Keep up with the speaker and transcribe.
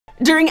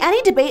During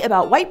any debate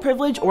about white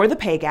privilege or the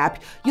pay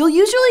gap, you'll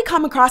usually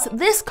come across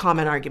this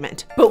common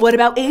argument. But what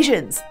about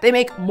Asians? They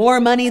make more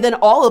money than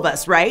all of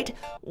us, right?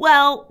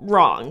 Well,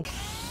 wrong.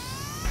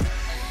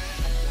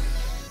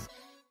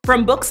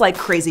 From books like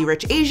Crazy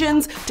Rich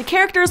Asians to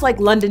characters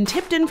like London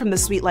Tipton from The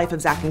Sweet Life of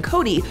Zack and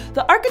Cody,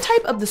 the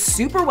archetype of the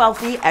super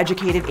wealthy,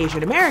 educated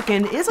Asian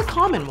American is a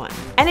common one.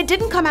 And it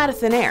didn't come out of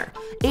thin air.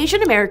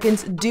 Asian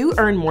Americans do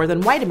earn more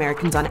than white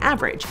Americans on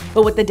average,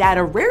 but what the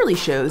data rarely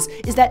shows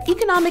is that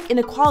economic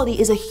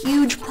inequality is a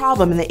huge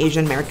problem in the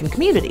Asian American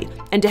community.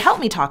 And to help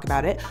me talk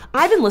about it,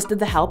 I've enlisted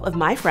the help of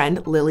my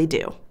friend Lily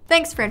Du.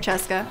 Thanks,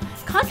 Francesca.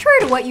 Contrary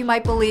to what you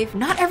might believe,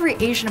 not every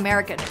Asian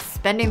American is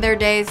spending their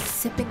days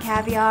sipping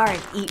caviar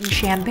and eating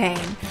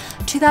champagne.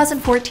 A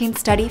 2014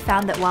 study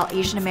found that while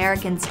Asian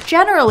Americans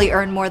generally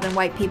earn more than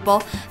white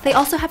people, they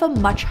also have a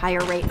much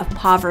higher rate of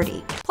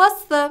poverty.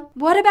 Plus the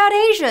 "what about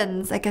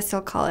Asians?" I guess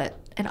you'll call it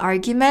an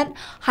argument,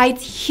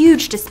 hides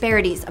huge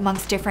disparities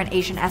amongst different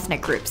Asian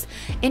ethnic groups.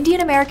 Indian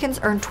Americans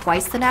earn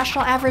twice the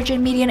national average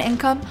in median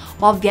income,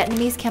 while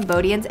Vietnamese,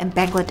 Cambodians, and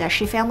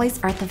Bangladeshi families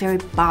are at the very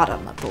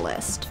bottom of the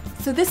list.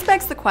 So this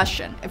begs the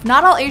question, if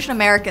not all Asian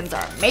Americans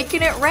are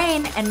making it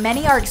rain and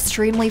many are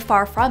extremely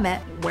far from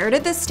it, where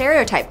did this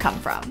stereotype come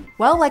from?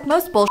 Well, like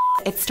most bullshit,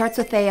 it starts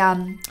with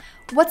a,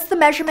 what's the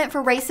measurement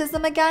for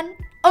racism again?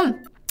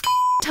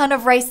 Ton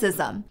of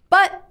racism.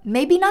 But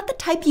maybe not the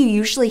type you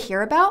usually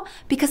hear about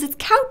because it's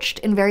couched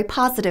in very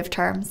positive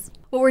terms.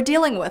 What we're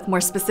dealing with, more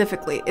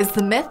specifically, is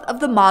the myth of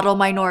the model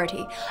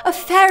minority, a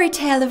fairy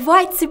tale of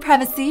white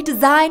supremacy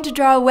designed to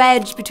draw a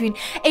wedge between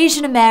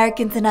Asian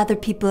Americans and other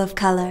people of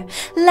color.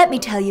 Let me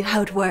tell you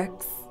how it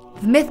works.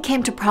 The myth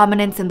came to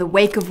prominence in the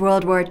wake of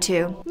World War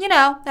II. You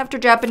know, after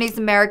Japanese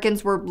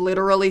Americans were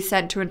literally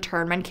sent to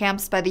internment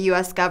camps by the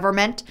US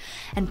government,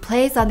 and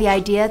plays on the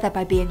idea that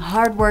by being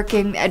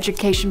hardworking,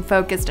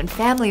 education-focused, and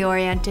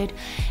family-oriented,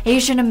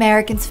 Asian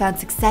Americans found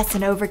success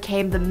and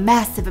overcame the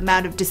massive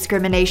amount of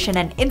discrimination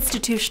and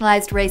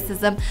institutionalized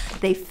racism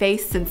they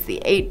faced since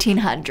the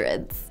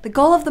 1800s. The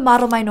goal of the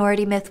model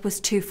minority myth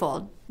was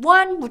twofold.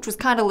 One, which was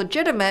kind of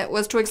legitimate,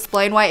 was to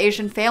explain why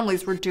Asian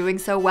families were doing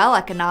so well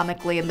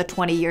economically in the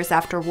 20 years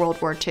after World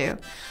War II.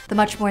 The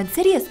much more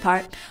insidious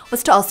part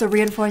was to also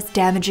reinforce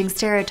damaging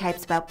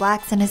stereotypes about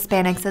blacks and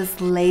Hispanics as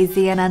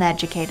lazy and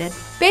uneducated.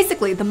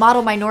 Basically, the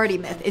model minority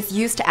myth is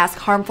used to ask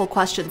harmful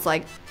questions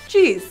like,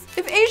 geez,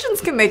 if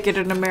Asians can make it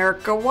in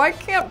America, why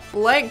can't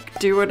blank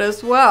do it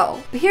as well?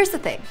 But here's the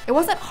thing, it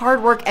wasn't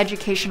hard work,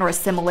 education, or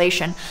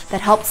assimilation that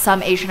helped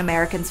some Asian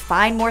Americans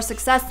find more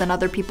success than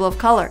other people of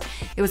color.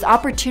 It was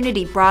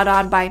opportunity brought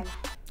on by,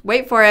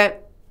 wait for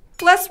it,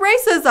 less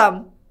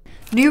racism.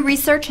 New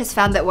research has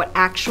found that what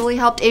actually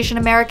helped Asian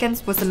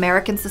Americans was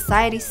American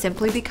society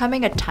simply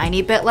becoming a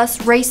tiny bit less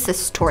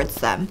racist towards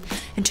them.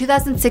 In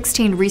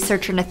 2016,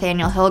 researcher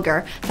Nathaniel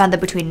Hilger found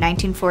that between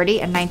 1940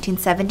 and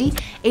 1970,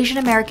 Asian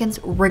Americans,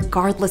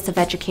 regardless of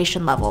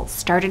education level,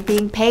 started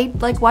being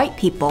paid like white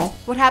people.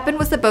 What happened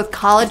was that both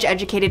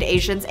college-educated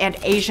Asians and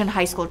Asian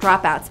high school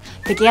dropouts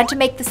began to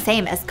make the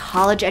same as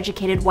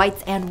college-educated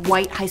whites and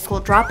white high school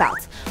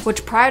dropouts,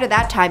 which prior to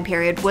that time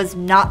period was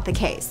not the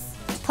case.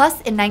 Plus,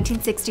 in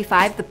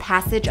 1965, the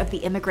passage of the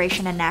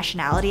Immigration and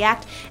Nationality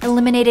Act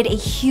eliminated a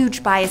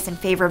huge bias in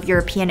favor of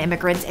European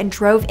immigrants and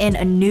drove in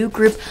a new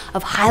group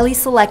of highly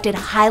selected,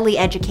 highly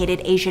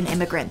educated Asian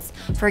immigrants.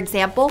 For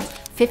example,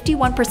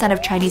 51%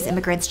 of Chinese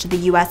immigrants to the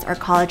US are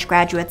college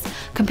graduates,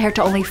 compared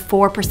to only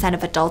 4%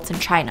 of adults in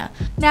China.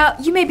 Now,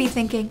 you may be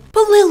thinking,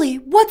 but Lily,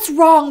 what's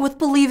wrong with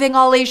believing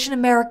all Asian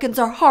Americans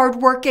are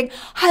hardworking,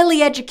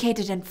 highly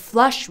educated, and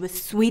flush with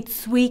sweet,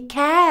 sweet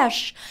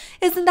cash?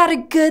 Isn't that a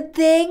good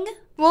thing?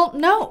 Well,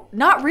 no,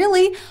 not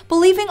really.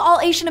 Believing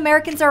all Asian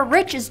Americans are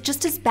rich is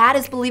just as bad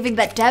as believing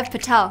that Dev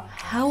Patel,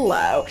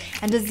 hello,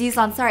 and Aziz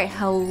Ansari,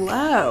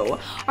 hello,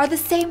 are the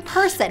same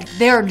person.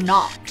 They're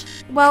not.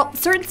 Well,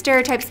 certain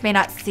stereotypes may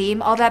not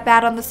seem all that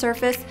bad on the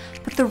surface,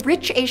 but the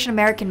rich Asian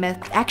American myth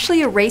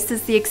actually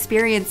erases the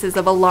experiences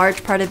of a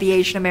large part of the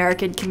Asian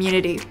American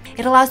community.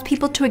 It allows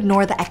people to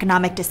ignore the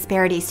economic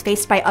disparities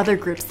faced by other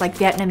groups like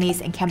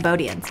Vietnamese and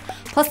Cambodians.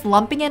 Plus,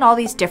 lumping in all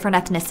these different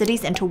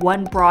ethnicities into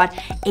one broad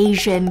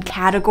Asian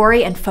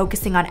category and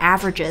focusing on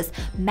averages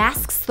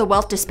masks the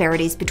wealth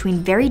disparities between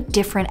very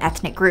different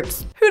ethnic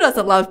groups. Who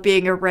doesn't love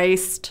being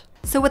erased?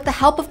 So with the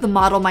help of the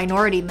model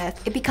minority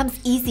myth, it becomes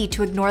easy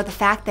to ignore the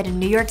fact that in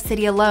New York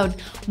City alone,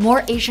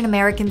 more Asian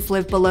Americans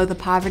live below the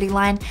poverty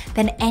line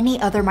than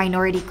any other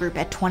minority group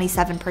at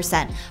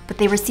 27%, but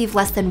they receive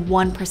less than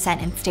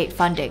 1% in state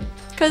funding.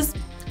 'Cause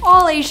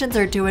all Asians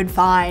are doing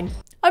fine.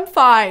 I'm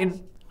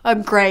fine.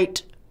 I'm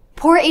great.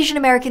 Poor Asian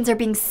Americans are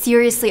being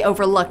seriously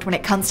overlooked when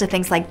it comes to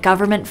things like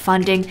government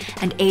funding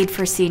and aid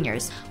for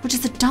seniors, which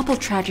is a double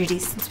tragedy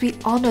since we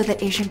all know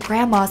that Asian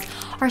grandmas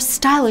are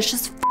stylish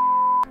as f***.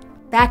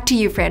 Back to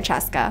you,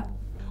 Francesca.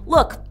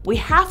 Look, We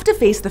have to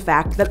face the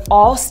fact that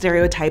all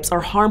stereotypes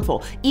are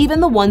harmful, even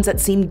the ones that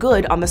seem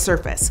good on the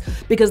surface,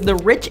 because the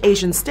rich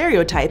Asian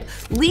stereotype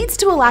leads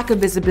to a lack of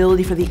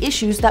visibility for the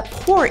issues that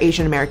poor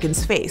Asian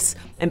Americans face.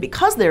 And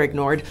because they're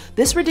ignored,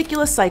 this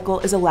ridiculous cycle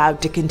is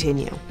allowed to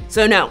continue.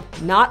 So no,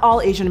 not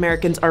all Asian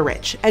Americans are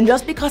rich, and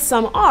just because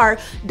some are,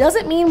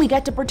 doesn't mean we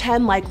get to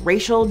pretend like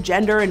racial,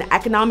 gender, and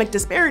economic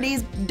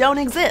disparities don't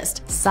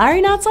exist.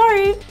 Sorry, not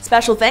sorry.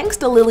 Special thanks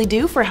to Lily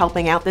Du for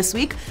helping out this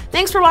week.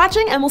 Thanks for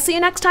watching, and we'll see you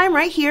next time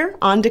right here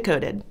on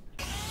Decoded.